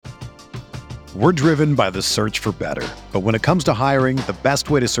We're driven by the search for better. But when it comes to hiring, the best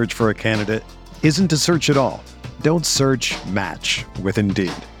way to search for a candidate isn't to search at all. Don't search, match with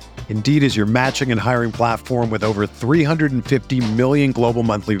Indeed. Indeed is your matching and hiring platform with over 350 million global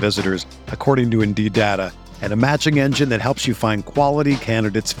monthly visitors, according to Indeed data, and a matching engine that helps you find quality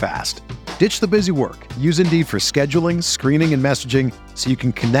candidates fast. Ditch the busy work. Use Indeed for scheduling, screening, and messaging so you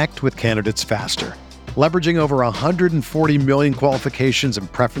can connect with candidates faster. Leveraging over 140 million qualifications and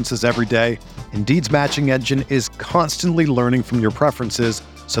preferences every day, Indeed's matching engine is constantly learning from your preferences,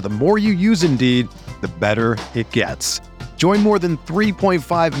 so the more you use Indeed, the better it gets. Join more than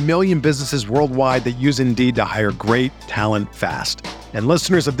 3.5 million businesses worldwide that use Indeed to hire great talent fast. And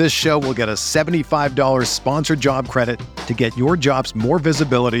listeners of this show will get a $75 sponsored job credit to get your jobs more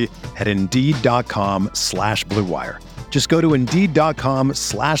visibility at Indeed.com/Blue Wire. Just go to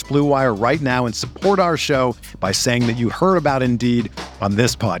Indeed.com/Blue Wire right now and support our show by saying that you heard about Indeed on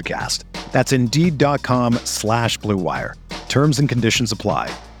this podcast. That's Indeed.com/Blue Wire. Terms and conditions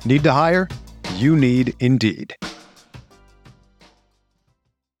apply. Need to hire? You need Indeed.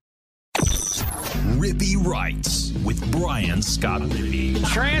 Rippee Writes with Brian Scott Rippee.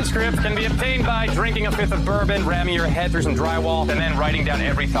 Transcript can be obtained by drinking a fifth of bourbon, ramming your head through some drywall, and then writing down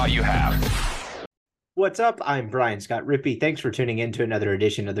every thought you have. What's up? I'm Brian Scott Rippee. Thanks for tuning in to another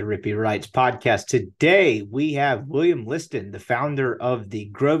edition of the Rippee Writes podcast. Today, we have William Liston, the founder of the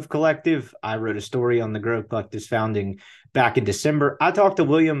Grove Collective. I wrote a story on the Grove Collective's founding back in December. I talked to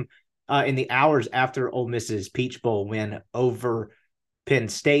William in the hours after Ole Miss's Peach Bowl win over Penn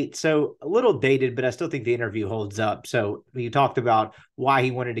State. So a little dated, but I still think the interview holds up. So you talked about why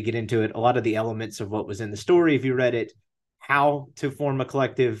he wanted to get into it, a lot of the elements of what was in the story, if you read it, how to form a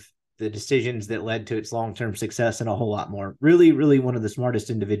collective, the decisions that led to its long-term success, and a whole lot more. Really, really one of the smartest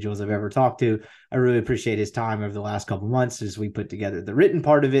individuals I've ever talked to. I really appreciate his time over the last couple of months as we put together the written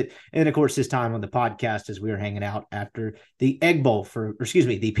part of it. And of course, his time on the podcast as we were hanging out after the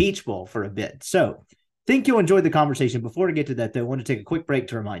the Peach Bowl for a bit. So think you'll enjoy the conversation. Before we get to that, though, I want to take a quick break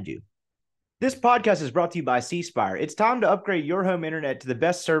to remind you. This podcast is brought to you by C Spire. It's time to upgrade your home internet to the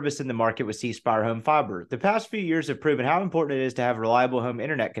best service in the market with C Spire Home Fiber. The past few years have proven how important it is to have a reliable home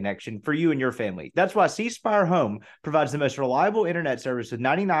internet connection for you and your family. That's why C Spire Home provides the most reliable internet service with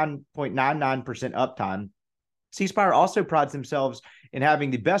 99.99% uptime. C Spire also prides themselves in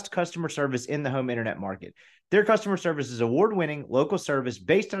having the best customer service in the home internet market. Their customer service is award-winning local service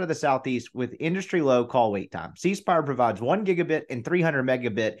based out of the Southeast with industry-low call wait time. C Spire provides 1 gigabit and 300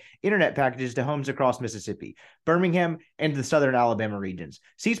 megabit internet packages to homes across Mississippi, Birmingham, and the southern Alabama regions.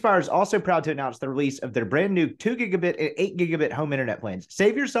 C Spire is also proud to announce the release of their brand new 2 gigabit and 8 gigabit home internet plans.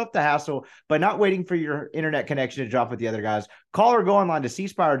 Save yourself the hassle by not waiting for your internet connection to drop with the other guys. Call or go online to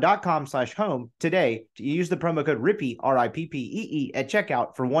cspire.com/home today to use the promo code RIPPEE, RIPPEE, at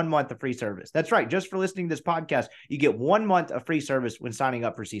checkout for 1 month of free service. That's right. Just for listening to this podcast, you get 1 month of free service when signing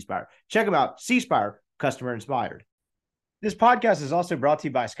up for C Spire. Check them out. C Spire, customer inspired. This podcast is also brought to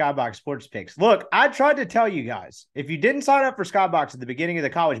you by Skybox Sports Picks. Look, I tried to tell you guys, if you didn't sign up for Skybox at the beginning of the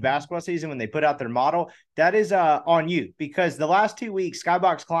college basketball season when they put out their model, that is on you, because the last 2 weeks,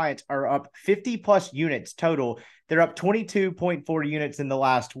 Skybox clients are up 50 plus units total. They're up 22.4 units in the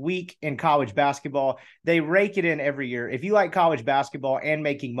last week in college basketball. They rake it in every year. If you like college basketball and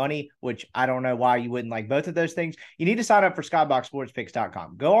making money, which I don't know why you wouldn't like both of those things, you need to sign up for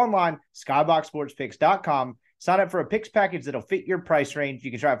skyboxsportspicks.com. Go online, skyboxsportspicks.com. Sign up for a picks package that'll fit your price range.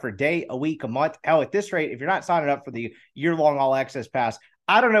 You can try it for a day, a week, a month. Hell, at this rate, if you're not signing up for the year-long all-access pass,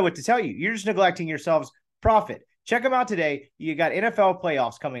 I don't know what to tell you. You're just neglecting yourselves profit. Check them out today. You got NFL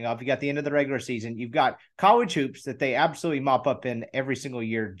playoffs coming up. You got the end of the regular season. You've got college hoops that they absolutely mop up in every single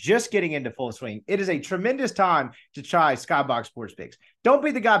year, just getting into full swing. It is a tremendous time to try Skybox Sports Picks. Don't be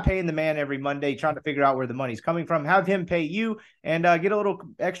the guy paying the man every Monday trying to figure out where the money's coming from. Have him pay you and get a little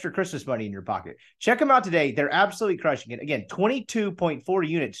extra Christmas money in your pocket. Check them out today. They're absolutely crushing it. Again, 22.4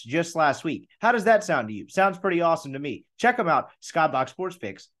 units just last week. How does that sound to you? Sounds pretty awesome to me. Check them out,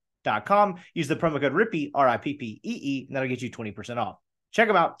 skyboxsportspicks.com. Use the promo code RIPPEE, RIPPEE, and that'll get you 20% off. Check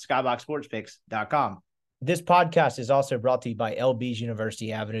them out, skyboxsportspicks.com. This podcast is also brought to you by LB's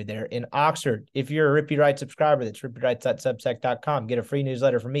University Avenue there in Oxford. If you're a Rippee Writes subscriber, that's rippeewrites.substack.com. Get a free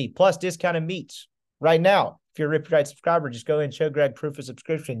newsletter from me, plus discounted meats. Right now, if you're a Rippee Writes subscriber, just go and show Greg proof of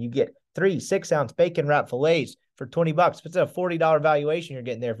subscription. You get 3 6-ounce bacon wrap fillets for $20. If it's a $40 valuation, you're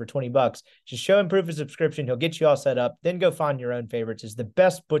getting there for $20. Just show him proof of subscription. He'll get you all set up. Then go find your own favorites. It's the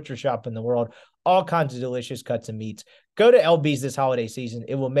best butcher shop in the world. All kinds of delicious cuts and meats. Go to LB's this holiday season.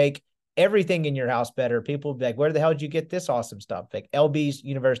 It will make everything in your house better. People will be like, where the hell did you get this awesome stuff? Like LB's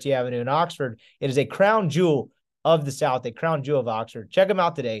University Avenue in Oxford. It is a crown jewel of the South, a crown jewel of Oxford. Check them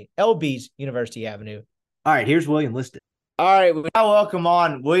out today. LB's University Avenue. All right, here's William Liston. All right, we now welcome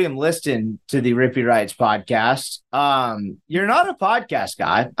on William Liston to the Rippee Writes podcast. You're not a podcast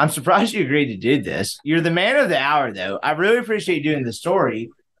guy. I'm surprised you agreed to do this. You're the man of the hour, though. I really appreciate doing the story,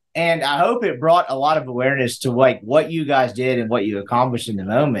 and I hope it brought a lot of awareness to like what you guys did and what you accomplished in the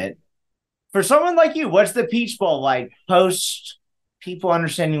moment. For someone like you, what's the Peach Bowl like post people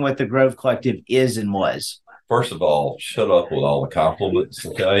understanding what the Grove Collective is and was? First of all, shut up with all the compliments,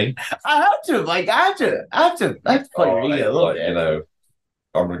 okay? I have to play your ego a little bit. You know,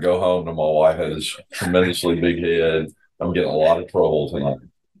 I'm going to go home to my wife has tremendously big head. I'm getting a lot of trouble tonight.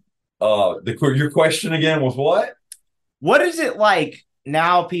 Your question again was what? What is it like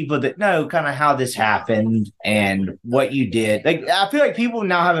now, people that know kind of how this happened and what you did? Like, I feel like people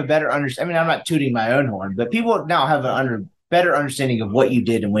now have a better understanding. I mean, I'm not tooting my own horn, but people now have a better understanding of what you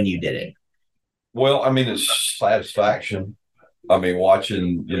did and when you did it. Well, I mean, it's satisfaction. I mean,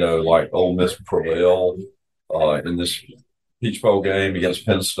 watching, you know, like Ole Miss prevail in this Peach Bowl game against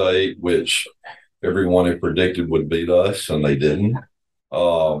Penn State, which everyone had predicted would beat us, and they didn't.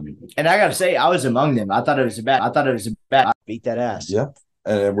 And I got to say, I was among them. I thought it was a bad beat that ass. Yeah,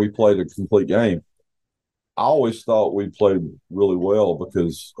 and we played a complete game. I always thought we played really well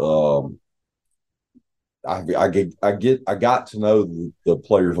because I got to know the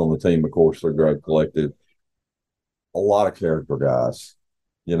players on the team. Of course, they're Grove Collective. A lot of character guys,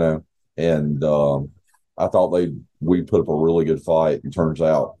 you know, and I thought we put up a really good fight. And turns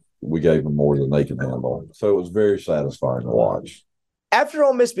out we gave them more than they can handle. So it was very satisfying to watch. After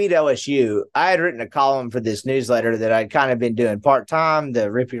Ole Miss beat LSU, I had written a column for this newsletter that I'd kind of been doing part-time, the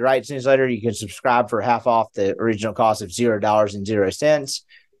Rippee Writes newsletter. You can subscribe for half off the original cost of $0.00.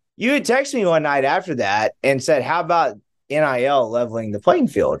 You had texted me one night after that and said, how about NIL leveling the playing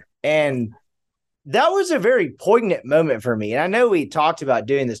field? And that was a very poignant moment for me. And I know we talked about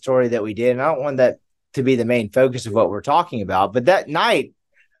doing the story that we did, and I don't want that to be the main focus of what we're talking about. But that night,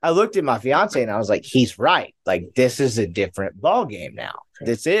 I looked at my fiance and I was like, he's right. Like, this is a different ball game now.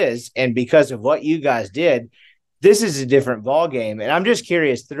 This is. And because of what you guys did, this is a different ball game. And I'm just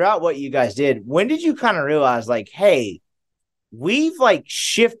curious, throughout what you guys did, when did you kind of realize, like, hey, we've like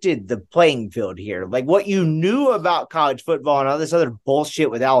shifted the playing field here? Like, what you knew about college football and all this other bullshit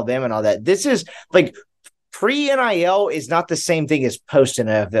with Alabama and all that, this is like pre-NIL is not the same thing as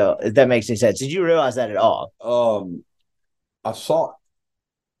post-NFL, if that makes any sense. Did you realize that at all? I saw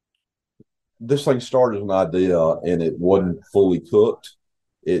this thing started as an idea and it wasn't fully cooked.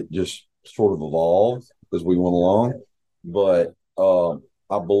 It just sort of evolved as we went along. But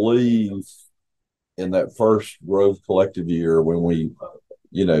I believe in that first Grove Collective year when we,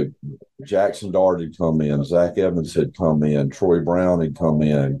 you know, Jackson Dart had come in, Zach Evans had come in, Troy Brown had come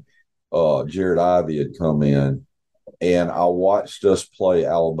in, Jared Ivey had come in, and I watched us play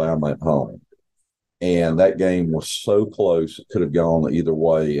Alabama at home. And that game was so close, it could have gone either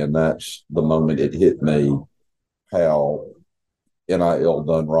way. And that's the moment it hit me how NIL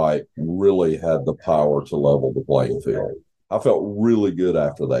done right really had the power to level the playing field. I felt really good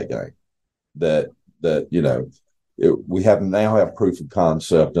after that game that you know, we now have proof of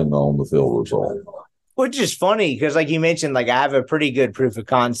concept and on the field result. Which is funny because, like you mentioned, like I have a pretty good proof of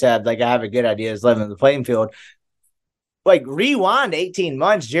concept. Like I have a good idea of leveling the playing field. Like rewind 18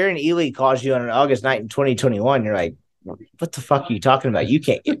 months, Jaron Ely calls you on an August night in 2021. You're like, what the fuck are you talking about? You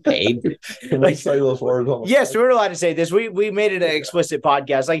can't get paid. Like, say those words on yes, we're allowed to say this. We made it an explicit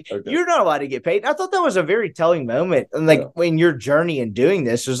podcast. Like, okay. You're not allowed to get paid. I thought that was a very telling moment. And like when your journey in doing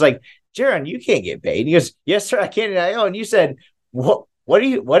this was like, Jaron, you can't get paid. He goes, yes, sir, I can. And you said, what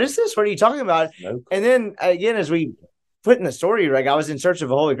is this? What are you talking about? Nope. And then again, as we put in the story, like I was in search of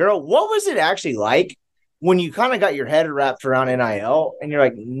a holy girl. What was it actually like when you kind of got your head wrapped around NIL and you're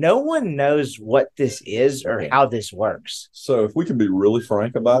like, no one knows what this is or how this works? So if we can be really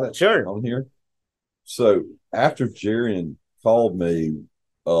frank about it. Sure. On here. So after Jaron called me,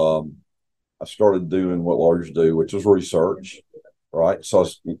 I started doing what lawyers do, which is research, right? So I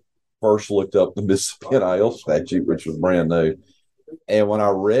first looked up the Mississippi NIL statute, which was brand new. And when I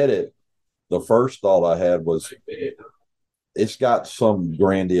read it, the first thought I had was, it's got some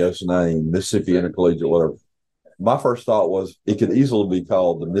grandiose name, Mississippi Intercollegiate, whatever. My first thought was it could easily be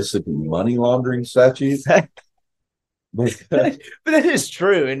called the Mississippi Money Laundering Statute. But that is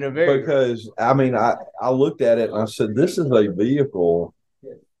true in a very because I mean I looked at it and I said, this is a vehicle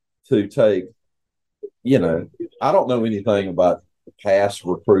to take, you know, I don't know anything about past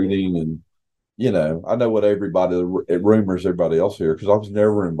recruiting and, you know, I know what rumors everybody else here because I was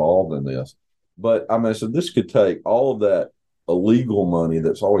never involved in this. But I mean, so this could take all of that illegal money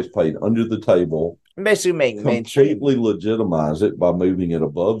that's always paid under the table Basically make mainstream. Completely legitimize it by moving it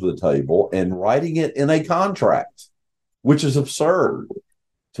above the table and writing it in a contract, which is absurd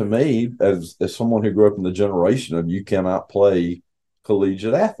to me as someone who grew up in the generation of you cannot play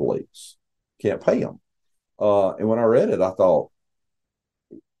collegiate athletes, can't pay them. And when I read it, I thought,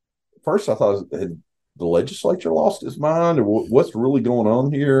 first I thought, had the legislature lost its mind, or what's really going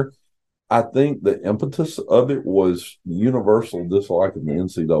on here? I think the impetus of it was universal dislike of the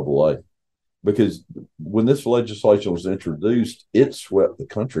NCAA, because when this legislation was introduced, it swept the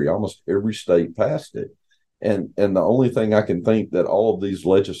country. Almost every state passed it. And the only thing I can think that all of these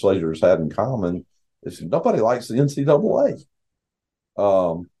legislators had in common is nobody likes the NCAA,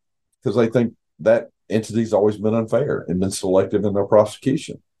 because they think that entity's always been unfair and been selective in their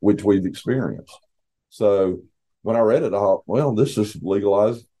prosecution, which we've experienced. So when I read it, I thought, well, this is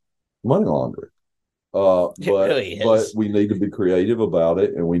legalized money laundering. But we need to be creative about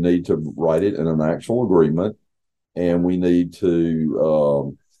it, and we need to write it in an actual agreement, and we need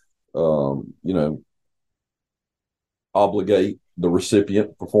to, obligate the recipient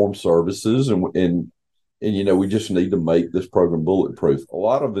to perform services, and we just need to make this program bulletproof. A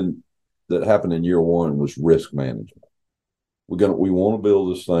lot of it that happened in year one was risk management. We want to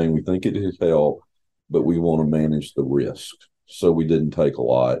build this thing. We think it has help, but we want to manage the risk. So we didn't take a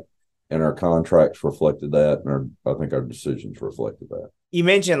lot, and our contracts reflected that, and I think our decisions reflected that. You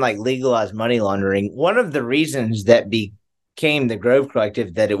mentioned like legalized money laundering. One of the reasons that became the Grove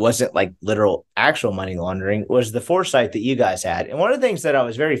Collective that it wasn't like literal actual money laundering was the foresight that you guys had. And one of the things that I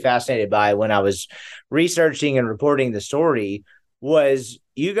was very fascinated by when I was researching and reporting the story was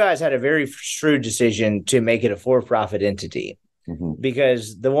you guys had a very shrewd decision to make it a for-profit entity,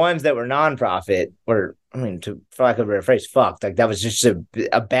 because the ones that were nonprofit were, for lack of a better phrase, fucked. Like that was just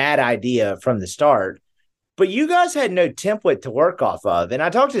a bad idea from the start. But you guys had no template to work off of. And I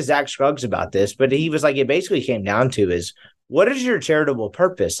talked to Zach Scruggs about this, but he was like, it basically came down to is, what is your charitable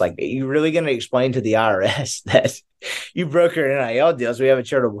purpose? Like, are you really going to explain to the IRS that you broker NIL deals? We have a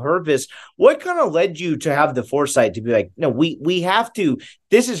charitable purpose. What kind of led you to have the foresight to be like, no, we have to,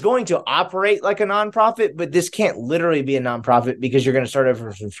 this is going to operate like a nonprofit, but this can't literally be a nonprofit because you're going to start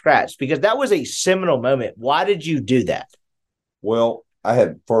over from scratch? Because that was a seminal moment. Why did you do that? Well, I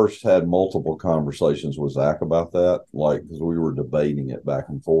had multiple conversations with Zach about that, like, because we were debating it back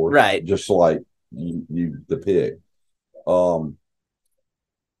and forth. Right. Just like you depict. I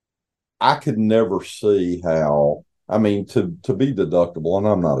could never see how, to be deductible, and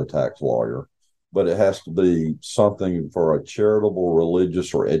I'm not a tax lawyer, but it has to be something for a charitable,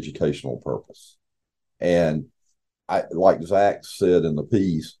 religious, or educational purpose. And like Zach said in the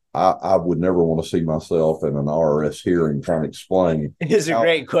piece, I would never want to see myself in an IRS hearing trying to explain. It's a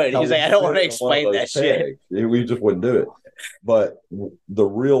great quote. He's like, I don't want to explain that shit. We just wouldn't do it. But the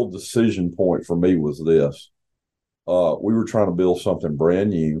real decision point for me was this. We were trying to build something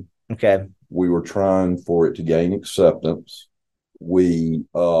brand new. Okay. We were trying for it to gain acceptance. We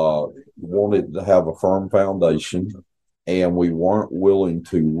wanted to have a firm foundation, and we weren't willing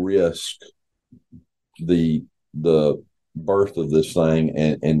to risk the birth of this thing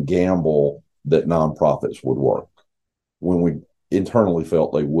and gamble that nonprofits would work when we internally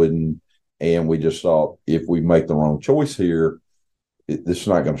felt they wouldn't. And we just thought, if we make the wrong choice here, this is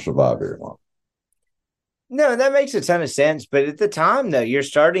not going to survive very long. No, that makes a ton of sense. But at the time, though, you're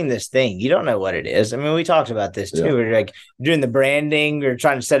starting this thing. You don't know what it is. We talked about this too. Yeah. We're like doing the branding. We're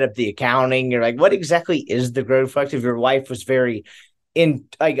trying to set up the accounting. You're like, what exactly is the Grove Collective? Your wife was very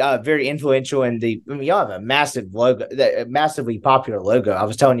influential in y'all have a massive logo, a massively popular logo. I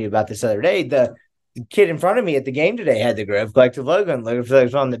was telling you about this other day. The kid in front of me at the game today had the Grove Collective logo and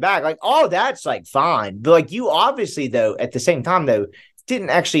logo on the back. Like, all that's like fine. But like, you obviously, though, at the same time, though, didn't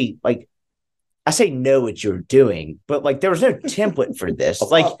actually like, I say know what you're doing, but like there was no template for this.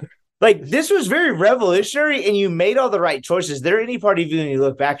 Like this was very revolutionary, and you made all the right choices. Is there any part of you when you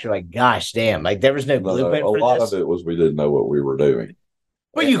look back, you're like, gosh, damn, like there was no blueprint for this? A lot of it was we didn't know what we were doing.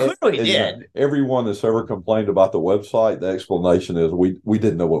 Well, you clearly did. Everyone that's ever complained about the website, the explanation is we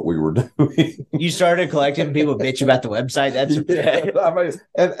didn't know what we were doing. You started collecting people bitch about the website. That's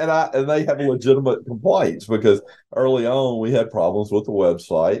and they have legitimate complaints, because early on we had problems with the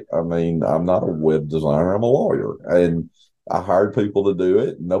website. I'm not a web designer, I'm a lawyer, and I hired people to do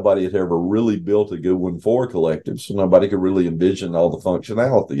it. Nobody had ever really built a good one for Collective, so nobody could really envision all the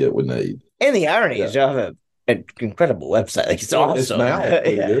functionality it would need. And the irony is, y'all have an incredible website. Like, it's awesome. It's now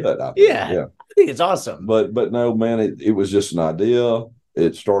pretty good. I think it's awesome. But no, man, it was just an idea.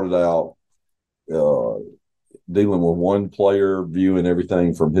 It started out dealing with one player, viewing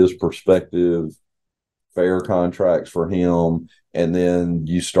everything from his perspective, fair contracts for him. And then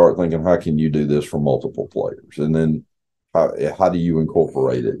you start thinking, how can you do this for multiple players? And then how do you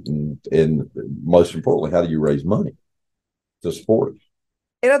incorporate it? And most importantly, how do you raise money to support it?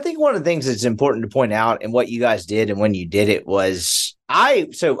 And I think one of the things that's important to point out and what you guys did and when you did it was I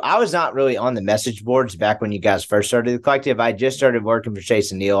was not really on the message boards back when you guys first started the collective. I just started working for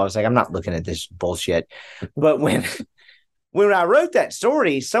Chase and Neil. I was like, I'm not looking at this bullshit. But when I wrote that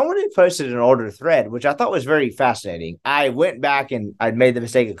story, someone had posted an older thread, which I thought was very fascinating. I went back and I made the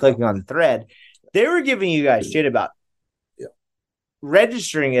mistake of clicking on the thread. They were giving you guys shit about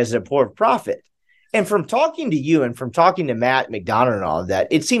registering as a for-profit. And from talking to you and from talking to Matt McDonough and all of that,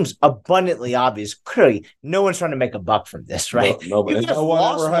 it seems abundantly obvious. Clearly, no one's trying to make a buck from this, right? No one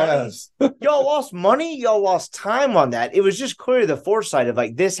ever has. Y'all lost money. Y'all lost time on that. It was just clear the foresight of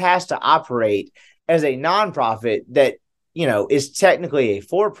like, this has to operate as a nonprofit that, you know, is technically a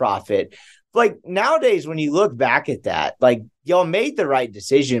for-profit. Like nowadays, when you look back at that, like y'all made the right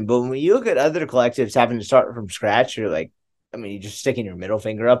decision. But when you look at other collectives having to start from scratch, you're like, I mean, you're just sticking your middle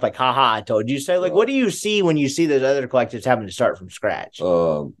finger up like, haha, I told you so. Like, what do you see when you see those other collectives having to start from scratch?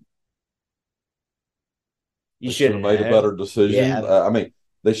 You should have made a better decision. Yeah. I mean,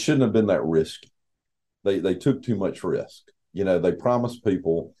 they shouldn't have been that risky. They took too much risk. You know, they promised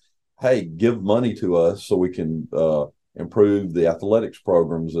people, hey, give money to us so we can improve the athletics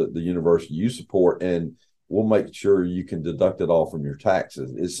programs at the university you support, and we'll make sure you can deduct it all from your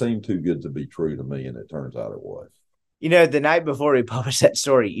taxes. It seemed too good to be true to me, and it turns out it was. You know, the night before we published that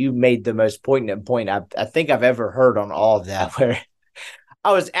story, you made the most poignant point I think I've ever heard on all of that, where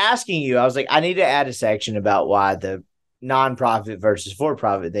I was asking you, I was like, I need to add a section about why the nonprofit versus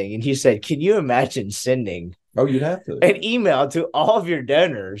for-profit thing. And you said, can you imagine sending you'd have to an email to all of your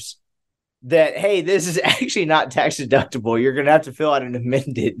donors that, hey, this is actually not tax deductible. You're going to have to fill out an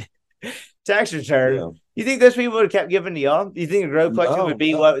amended tax return. Yeah. You think those people would have kept giving to y'all? Do you think the Grove Collective would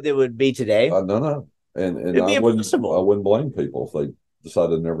be what it would be today? No. And I wouldn't blame people if they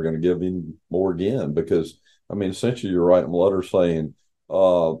decided they're never going to give any more again, because, I mean, essentially you're writing letters saying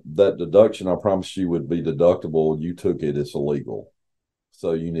that deduction I promised you would be deductible. You took it. It's illegal.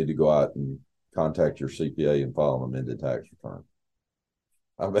 So you need to go out and contact your CPA and file an amended tax return.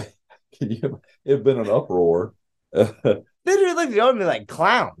 I mean, it'd been an uproar. They looked at me like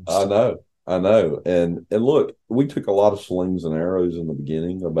clowns. I know. And look, we took a lot of slings and arrows in the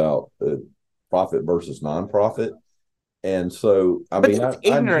beginning about profit versus nonprofit. And so, I mean,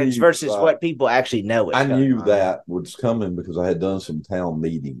 ignorance versus what people actually know. I knew that was coming because I had done some town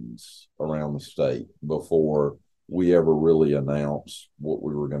meetings around the state before we ever really announced what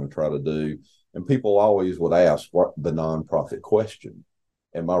we were going to try to do. And people always would ask what the nonprofit question.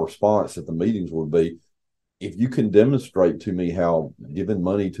 And my response at the meetings would be, if you can demonstrate to me how giving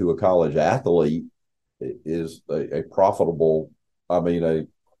money to a college athlete is a profitable, a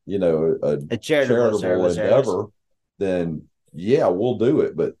charitable endeavor, then yeah, we'll do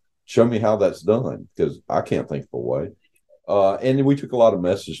it. But show me how that's done, because I can't think of a way. And we took a lot of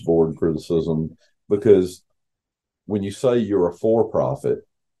message board criticism, because when you say you're a for-profit,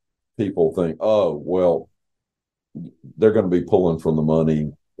 people think, oh, well, they're going to be pulling from the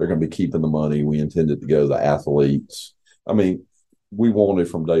money. They're going to be keeping the money. We intended to go to the athletes. I mean, we wanted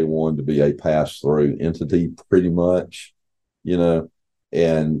from day one to be a pass-through entity pretty much,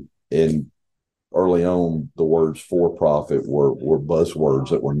 and early on, the words for-profit were buzzwords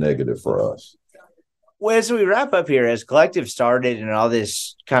that were negative for us. Well, as we wrap up here, as Collective started and all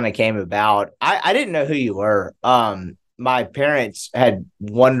this kind of came about, I didn't know who you were. My parents had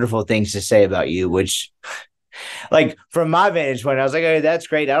wonderful things to say about you, which, like, from my vantage point, I was like, oh, that's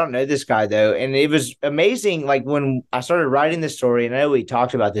great. I don't know this guy, though. And it was amazing, like, when I started writing this story, and I know we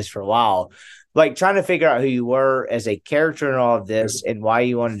talked about this for a while, like, trying to figure out who you were as a character in all of this and why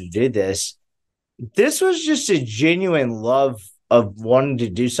you wanted to do this. This was just a genuine love of wanting to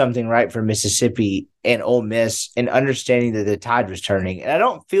do something right for Mississippi and Ole Miss, and understanding that the tide was turning. And I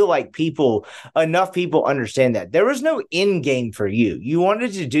don't feel like enough people understand that. There was no end game for you. You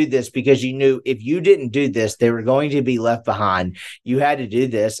wanted to do this because you knew if you didn't do this, they were going to be left behind. You had to do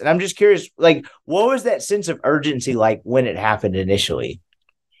this. And I'm just curious, like, what was that sense of urgency like when it happened initially?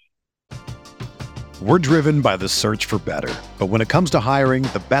 We're driven by the search for better. But when it comes to hiring,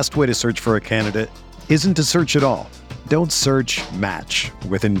 the best way to search for a candidate isn't to search at all. Don't search, match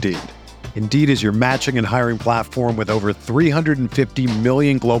with Indeed. Indeed is your matching and hiring platform with over 350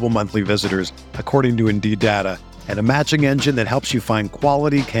 million global monthly visitors, according to Indeed data, and a matching engine that helps you find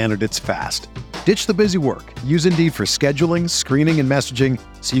quality candidates fast. Ditch the busy work. Use Indeed for scheduling, screening, and messaging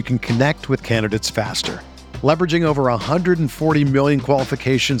so you can connect with candidates faster. Leveraging over 140 million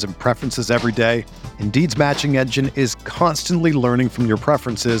qualifications and preferences every day, Indeed's matching engine is constantly learning from your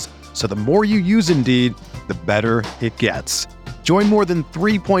preferences, so the more you use Indeed, the better it gets. Join more than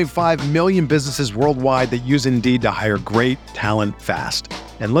 3.5 million businesses worldwide that use Indeed to hire great talent fast.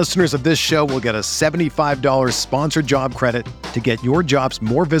 And listeners of this show will get a $75 sponsored job credit to get your jobs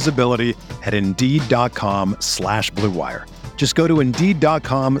more visibility at Indeed.com/Blue Wire. Just go to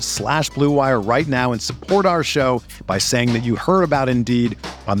Indeed.com/Blue Wire right now and support our show by saying that you heard about Indeed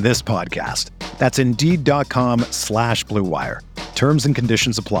on this podcast. That's Indeed.com/Blue Wire. Terms and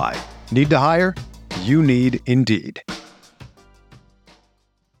conditions apply. Need to hire? You need Indeed.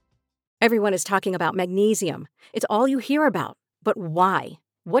 Everyone is talking about magnesium. It's all you hear about. But why?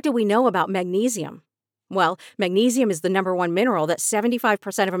 What do we know about magnesium? Well, magnesium is the number one mineral that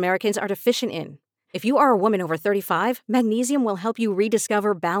 75% of Americans are deficient in. If you are a woman over 35, magnesium will help you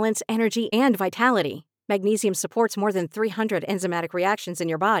rediscover balance, energy, and vitality. Magnesium supports more than 300 enzymatic reactions in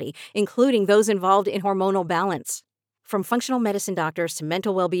your body, including those involved in hormonal balance. From functional medicine doctors to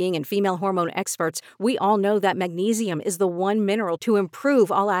mental well-being and female hormone experts, we all know that magnesium is the one mineral to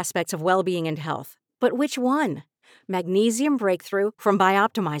improve all aspects of well-being and health. But which one? Magnesium Breakthrough from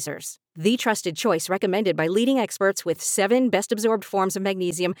Bioptimizers, the trusted choice recommended by leading experts with 7 best-absorbed forms of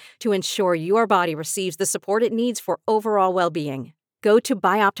magnesium to ensure your body receives the support it needs for overall well-being. Go to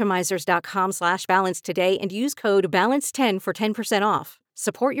bioptimizers.com/balance today and use code BALANCE10 for 10% off.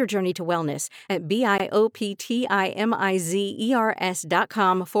 Support your journey to wellness at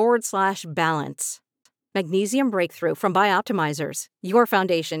bioptimizers.com/balance. Magnesium Breakthrough from Bioptimizers, your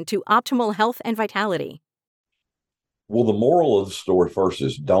foundation to optimal health and vitality. Well, the moral of the story first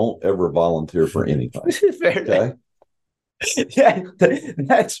is don't ever volunteer for anything. Okay. Yeah,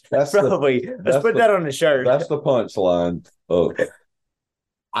 that's probably, let's put that on the shirt. That's the punchline.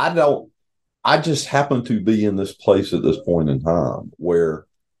 I just happen to be in this place at this point in time where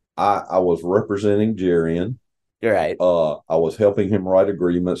I was representing Jerian. You're right. I was helping him write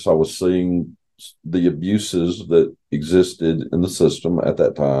agreements. I was seeing the abuses that existed in the system at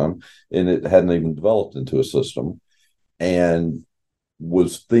that time, and it hadn't even developed into a system, and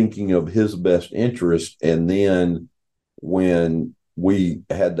was thinking of his best interest. And then when we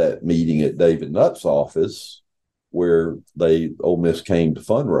had that meeting at David Nutt's office, where Ole Miss came to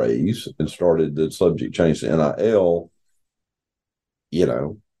fundraise and started the subject change to NIL,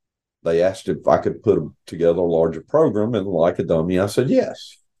 they asked if I could put together a larger program, and like a dummy, I said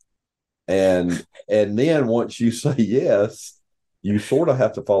yes. And then once you say yes, you sort of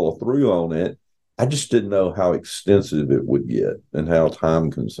have to follow through on it. I just didn't know how extensive it would get and how time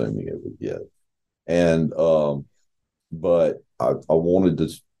consuming it would get. And but I wanted to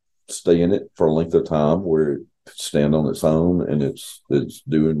stay in it for a length of time where it could stand on its own, and it's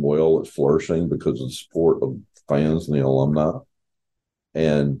doing well, it's flourishing because of the support of fans and the alumni.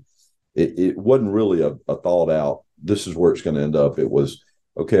 And it wasn't really a thought out, this is where it's going to end up. It was,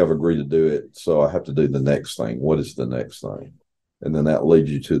 okay, I've agreed to do it, so I have to do the next thing. What is the next thing? And then that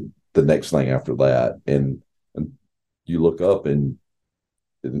leads you to the next thing after that. And you look up, and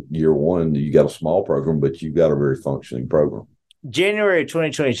in year one, you got a small program, but you got a very functioning program. January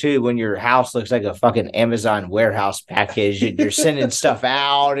 2022, when your house looks like a fucking Amazon warehouse package and you're sending stuff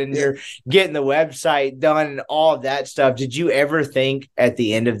out and you're getting the website done and all of that stuff, did you ever think at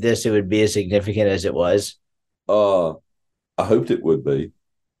the end of this it would be as significant as it was? I hoped it would be.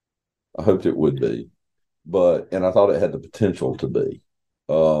 And I thought it had the potential to be.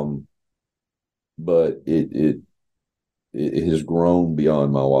 But it has grown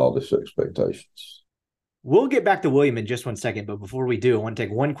beyond my wildest expectations. We'll get back to William in just one second, but before we do, I want to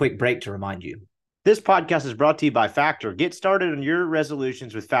take one quick break to remind you. This podcast is brought to you by Factor. Get started on your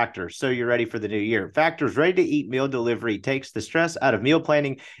resolutions with Factor so you're ready for the new year. Factor's ready-to-eat meal delivery takes the stress out of meal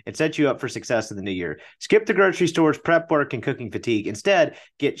planning and sets you up for success in the new year. Skip the grocery store's prep work and cooking fatigue. Instead,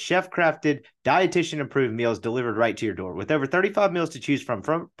 get chef-crafted, dietitian-approved meals delivered right to your door. With over 35 meals to choose from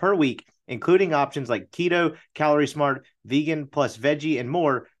per week, including options like keto, calorie smart, vegan, plus veggie, and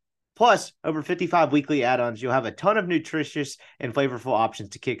more, plus over 55 weekly add-ons, you'll have a ton of nutritious and flavorful options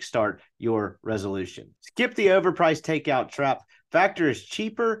to kickstart your resolution. Skip the overpriced takeout trap. Factor is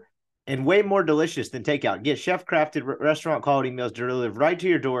cheaper and way more delicious than takeout. Get chef-crafted restaurant-quality meals delivered right to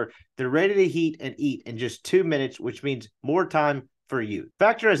your door. They're ready to heat and eat in just 2 minutes, which means more time for you.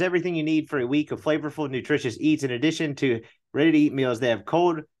 Factor has everything you need for a week of flavorful, nutritious eats. In addition to ready-to-eat meals, they have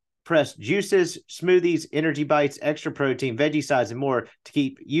cold pressed juices, smoothies, energy bites, extra protein, veggie sides, and more to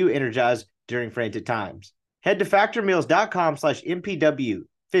keep you energized during frantic times. Head to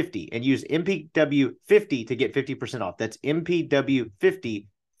factormeals.com/MPW50 and use MPW50 to get 50% off. That's MPW50,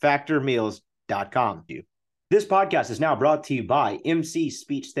 factormeals.com. This podcast is now brought to you by MC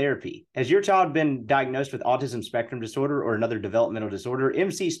Speech Therapy. Has your child been diagnosed with autism spectrum disorder or another developmental disorder?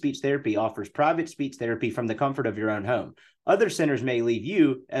 MC Speech Therapy offers private speech therapy from the comfort of your own home. Other centers may leave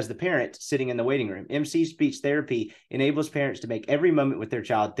you, as the parent, sitting in the waiting room. MC Speech Therapy enables parents to make every moment with their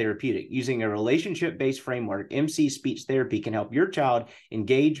child therapeutic. Using a relationship-based framework, MC Speech Therapy can help your child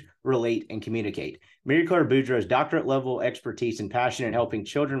engage, relate, and communicate. Mary Claire Boudreau's doctorate-level expertise and passion in helping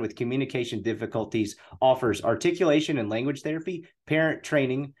children with communication difficulties offers articulation and language therapy, parent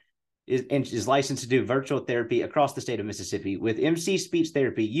training, is licensed to do virtual therapy across the state of Mississippi. With MC Speech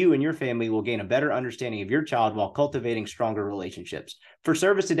Therapy, you and your family will gain a better understanding of your child while cultivating stronger relationships. For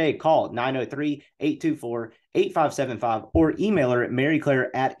service today, call 903-824-8575 or email her at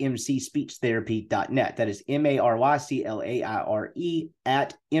maryclaire@mcspeechtherapy.net. That is MaryClaire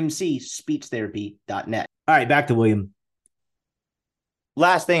 @mcspeechtherapy.net. All right, back to William.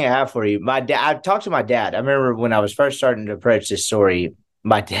 Last thing I have for you. I talked to my dad. I remember when I was first starting to approach this story,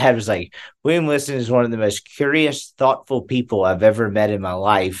 my dad was like, William Liston is one of the most curious, thoughtful people I've ever met in my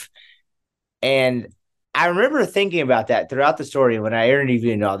life. And I remember thinking about that throughout the story when I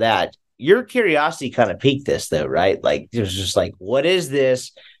interviewed and all that. Your curiosity kind of piqued this, though, right? Like, it was just like, what is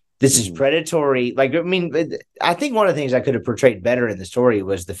this? This is predatory. Like, I mean, I think one of the things I could have portrayed better in the story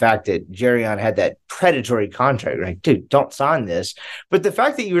was the fact that Jerion had that predatory contract. Like, dude, don't sign this. But the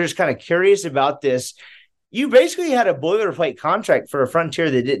fact that you were just kind of curious about this, you basically had a boilerplate contract for a frontier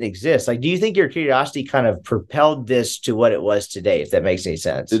that didn't exist. Like, do you think your curiosity kind of propelled this to what it was today, if that makes any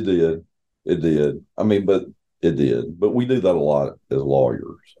sense? It did. It did. I mean, but it did. But we do that a lot as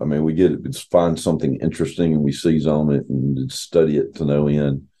lawyers. I mean, we find something interesting and we seize on it and study it to no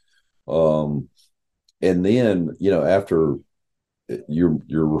end. And then, after you're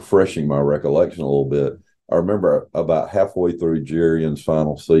refreshing my recollection a little bit, I remember about halfway through Jerion's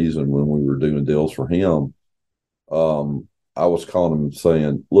final season when we were doing deals for him, I was calling him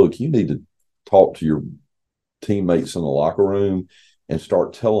saying, look, you need to talk to your teammates in the locker room and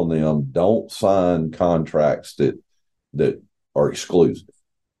start telling them don't sign contracts that are exclusive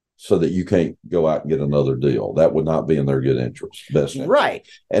so that you can't go out and get another deal. That would not be in their good interest. Best interest. Right.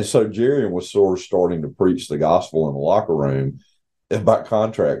 And so Jerion was sort of starting to preach the gospel in the locker room about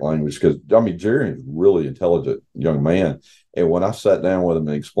contract language because, I mean, Jerion's a really intelligent young man. And when I sat down with him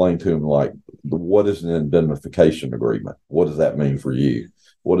and explained to him, like, what is an indemnification agreement? What does that mean for you?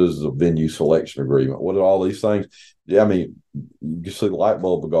 What is a venue selection agreement? What are all these things? Yeah, I mean, you can see the light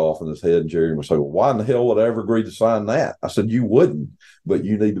bulb go off in his head, and Jerion would say, well, why in the hell would I ever agree to sign that? I said, you wouldn't, but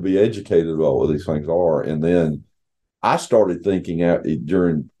you need to be educated about what these things are. And then I started thinking out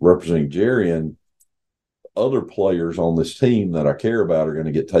during representing Jerion, other players on this team that I care about are going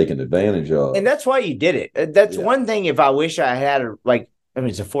to get taken advantage of. And that's why you did it. That's one thing. If I wish I had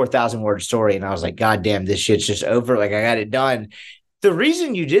it's a 4,000 word story and I was like, God damn, this shit's just over. Like, I got it done. The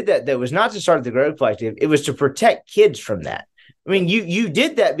reason you did that, though, was not to start the Grove Collective. It was to protect kids from that. I mean, you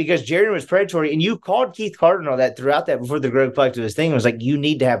did that because Jerion was predatory, and you called Keith Carter and all that throughout that before the Grove Collective was thing. It was like, you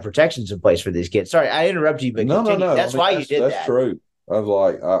need to have protections in place for these kids. Sorry, I interrupted you, but no. That's why you did that. That's true. I was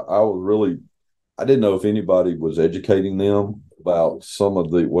like, I didn't know if anybody was educating them about some of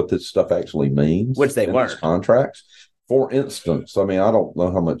what this stuff actually means. Which they weren't. Contracts. For instance, I mean, I don't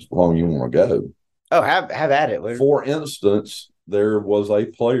know how much long you want to go. Oh, have at it. For instance, there was a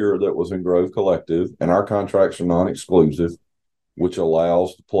player that was in Grove Collective, and our contracts are non-exclusive, which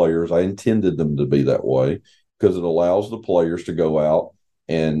allows the players, I intended them to be that way, because it allows the players to go out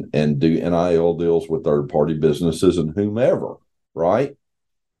and do NIL deals with third-party businesses and whomever, right?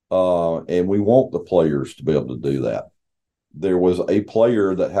 And we want the players to be able to do that. There was a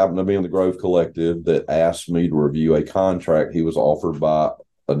player that happened to be in the Grove Collective that asked me to review a contract he was offered by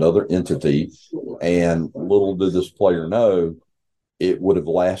another entity, and little did this player know, it would have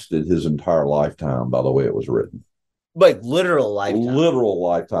lasted his entire lifetime by the way it was written. Like literal lifetime. Literal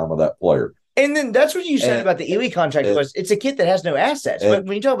lifetime of that player. And then that's what you said about the Ely contract was it's a kid that has no assets. But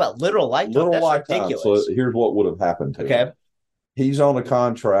when you talk about literal lifetime, that's ridiculous. So here's what would have happened to him. Okay. He's on a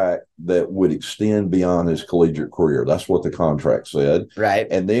contract that would extend beyond his collegiate career. That's what the contract said. Right.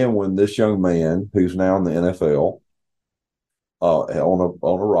 And then when this young man, who's now in the NFL, on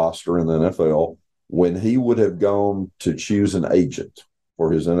a roster in the NFL, when he would have gone to choose an agent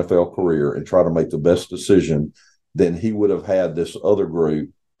for his NFL career and try to make the best decision, then he would have had this other group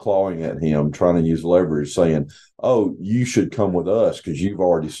clawing at him, trying to use leverage, saying, oh, you should come with us because you've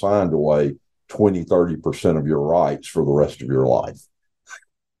already signed away 20, 30% of your rights for the rest of your life.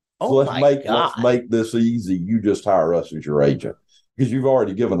 Oh, so let's make this easy. You just hire us as your agent because you've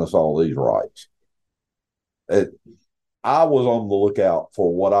already given us all these rights. I was on the lookout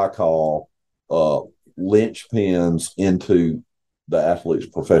for what I call linchpins into the athlete's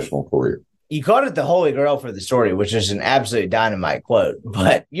professional career. You called it the holy grail for the story, which is an absolute dynamite quote,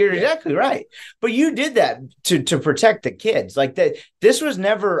 but you're exactly right. But you did that to protect the kids. Like that, this was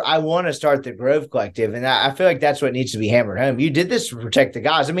never, I want to start the Grove Collective. And I feel like that's what needs to be hammered home. You did this to protect the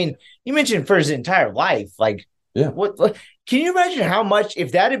guys. I mean, you mentioned for his entire life, like, what can you imagine how much,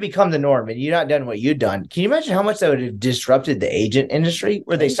 if that had become the norm and you'd not done what you'd done, can you imagine how much that would have disrupted the agent industry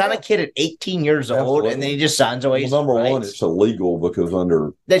where they sign a kid at 18 years old and then he just signs away? Well, number one, it's illegal because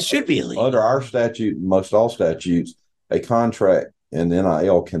that should be illegal. Under our statute, most all statutes, a contract and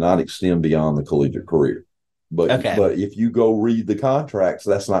NIL cannot extend beyond the collegiate career. But if you go read the contracts,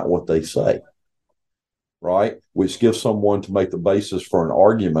 that's not what they say. Right? Which gives someone to make the basis for an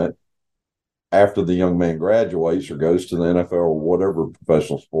argument after the young man graduates or goes to the NFL or whatever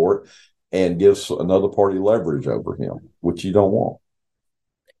professional sport, and gives another party leverage over him, which you don't want.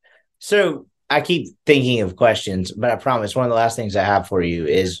 So I keep thinking of questions, but I promise one of the last things I have for you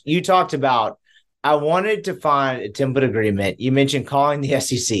is you talked about, I wanted to find a template agreement. You mentioned calling the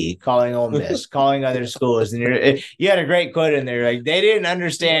SEC, calling Ole Miss, calling other schools, and you had a great quote in there. Like they didn't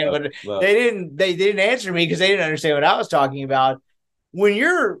understand they didn't answer me because they didn't understand what I was talking about. When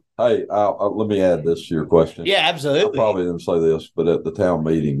you're Hey, let me add this to your question. Yeah, absolutely. I probably didn't say this, but at the town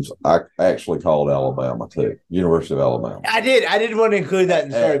meetings, I actually called Alabama too, University of Alabama. I did want to include that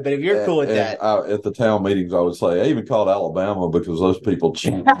in the story, but if you're cool with that. At the town meetings, I would say I even called Alabama because those people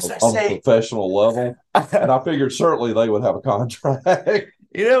cheat on a professional level. And I figured certainly they would have a contract.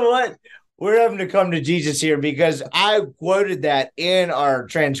 You know what? We're having to come to Jesus here because I quoted that in our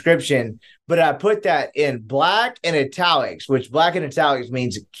transcription, but I put that in black and italics, which black and italics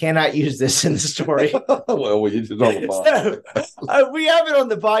means cannot use this in the story. Well, we used it on the podcast. So, we have it on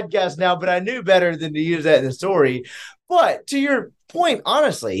the podcast now, but I knew better than to use that in the story. But to your point,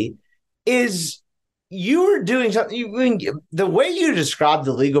 honestly, is you were doing something. The way you described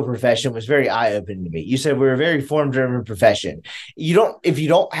the legal profession was very eye-opening to me. You said we're a very form-driven profession. If you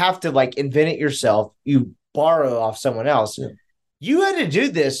don't have to like invent it yourself, you borrow off someone else. Yeah. You had to do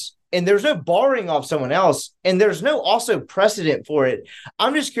this, and there's no borrowing off someone else, and there's no also precedent for it.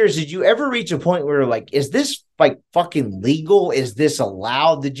 I'm just curious, did you ever reach a point where like, is this like fucking legal? Is this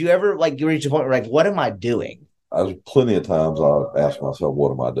allowed? Did you ever like reach a point where like, what am I doing? There's plenty of times I asked myself,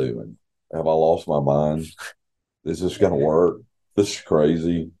 what am I doing? Have I lost my mind? Is this going to work? This is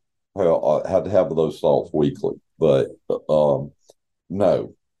crazy. I had to have those thoughts weekly. But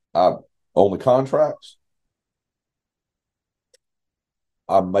no, on the contracts,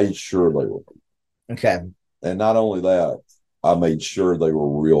 I made sure they were. Okay. And not only that, I made sure they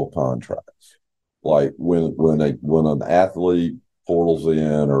were real contracts. Like when an athlete portals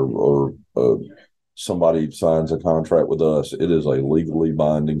in or somebody signs a contract with us, it is a legally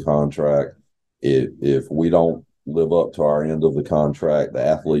binding contract. If we don't live up to our end of the contract, the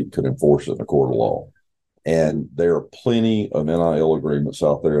athlete could enforce it in a court of law. And there are plenty of NIL agreements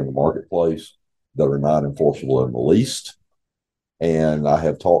out there in the marketplace that are not enforceable in the least. And I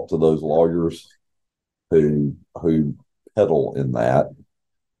have talked to those lawyers who peddle in that.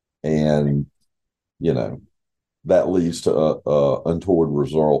 And, that leads to untoward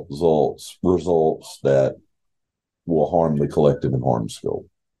results that will harm the collective and harm school.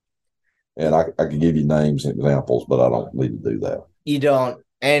 And I can give you names and examples, but I don't need to do that. You don't.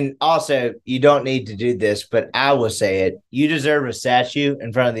 And also, you don't need to do this, but I will say it. You deserve a statue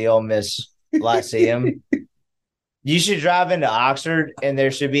in front of the Ole Miss Lyceum. You should drive into Oxford, and there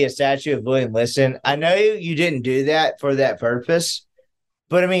should be a statue of William Liston. I know you didn't do that for that purpose,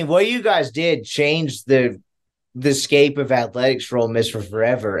 but, I mean, what you guys did changed the scape of athletics for Ole Miss for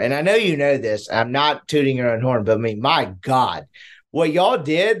forever. And I know you know this. I'm not tooting your own horn, but, I mean, my God, what y'all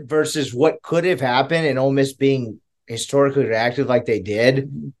did versus what could have happened and Ole Miss being historically reactive like they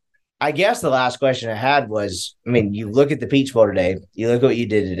did. I guess the last question I had was, I mean, you look at the Peach Bowl today. You look at what you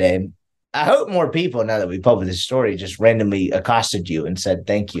did today. I hope more people, now that we published this story, just randomly accosted you and said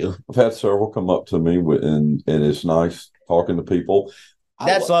thank you. I've had several come up to me, and it's nice talking to people.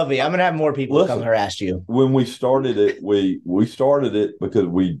 That's lovely. I'm going to have more people come harass you. When we started it, we started it because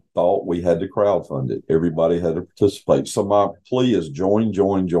we thought we had to crowdfund it. Everybody had to participate. So my plea is join.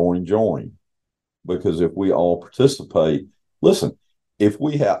 Because if we all participate, listen,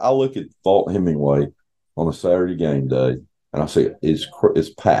 I look at Vaught Hemingway on a Saturday game day, and I see it's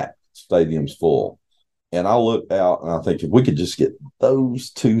packed. Stadium's full. And I look out and I think if we could just get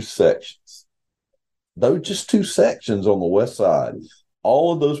those two sections on the west side,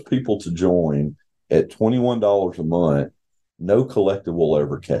 all of those people to join at $21 a month, no collective will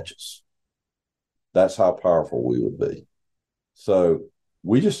ever catch us. That's how powerful we would be. So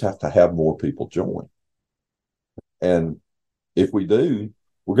we just have to have more people join. And if we do,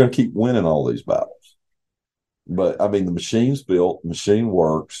 we're going to keep winning all these battles. But I mean, the machine's built, machine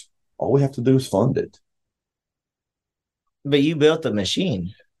works. All we have to do is fund it. But you built the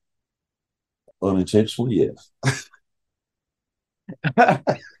machine. Unintentionally, yes.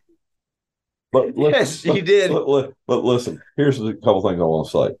 But Yes, you did. But listen, here's a couple things I want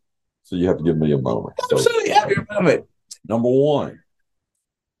to say. So you have to give me a moment. Absolutely, have your moment. Number one,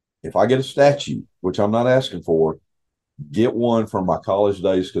 if I get a statue, which I'm not asking for, get one from my college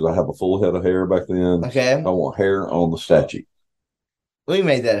days because I have a full head of hair back then. Okay. I want hair on the statue. We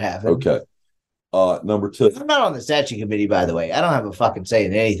made that happen. Okay. Number two. I'm not on the statue committee, by the way. I don't have a fucking say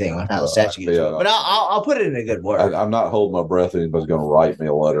in anything on how the statue gets built, but I'll put it in a good word. I'm not holding my breath. Anybody's going to write me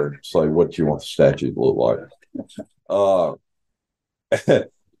a letter and say what you want the statue to look like.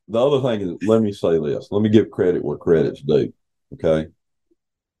 The other thing is, let me say this. Let me give credit where credit's due. Okay.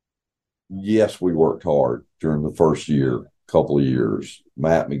 Yes, we worked hard during the first year, couple of years.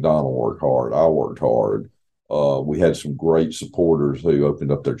 Matt McDonald worked hard. I worked hard. We had some great supporters who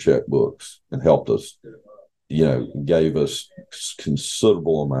opened up their checkbooks and helped us, gave us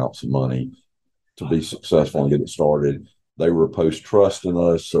considerable amounts of money to be successful and get it started. They reposed trust in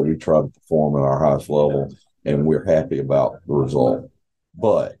us, so we tried to perform at our highest level, and we're happy about the result.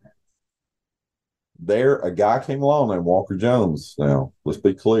 But a guy came along named Walker Jones, now, let's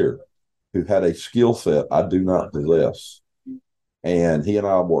be clear, who had a skill set I do not possess. And he and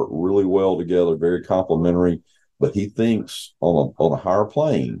I work really well together, very complimentary, but he thinks on a higher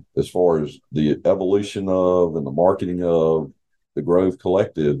plane as far as the evolution of and the marketing of the Grove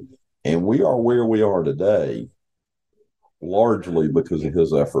Collective. And we are where we are today largely because of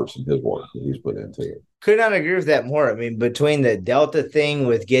his efforts and his work that he's put into it. Could not agree with that more. I mean, between the Delta thing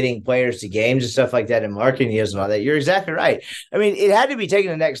with getting players to games and stuff like that and marketing deals and all that, you're exactly right. I mean, it had to be taken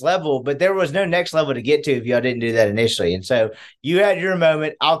to the next level, but there was no next level to get to if y'all didn't do that initially. And so you had your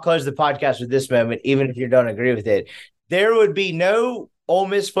moment. I'll close the podcast with this moment, even if you don't agree with it. There would be no Ole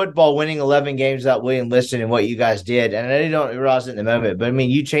Miss football winning 11 games without William Liston and what you guys did. And I know you don't realize it in the moment, but I mean,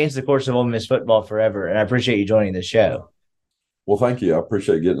 you changed the course of Ole Miss football forever. And I appreciate you joining the show. Well, thank you. I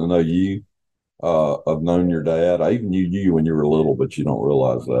appreciate getting to know you. I've known your dad. I even knew you when you were little, but you don't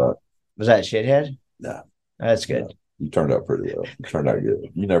realize that. Was that shithead? No. That's good. No. You turned out pretty well. You turned out good.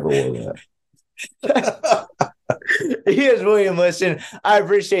 You never were that. Here's William Liston. I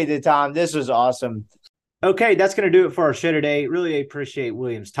appreciate the time. This was awesome. Okay, that's going to do it for our show today. Really appreciate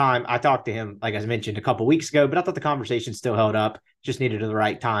William's time. I talked to him, like I mentioned, a couple weeks ago, but I thought the conversation still held up. Just needed the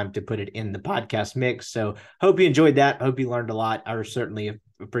right time to put it in the podcast mix. So hope you enjoyed that. Hope you learned a lot. I certainly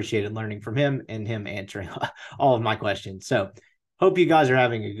appreciated learning from him and him answering all of my questions. So hope you guys are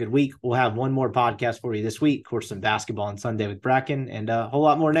having a good week. We'll have one more podcast for you this week. Of course, some basketball on Sunday with Bracken and a whole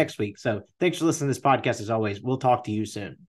lot more next week. So thanks for listening to this podcast as always. We'll talk to you soon.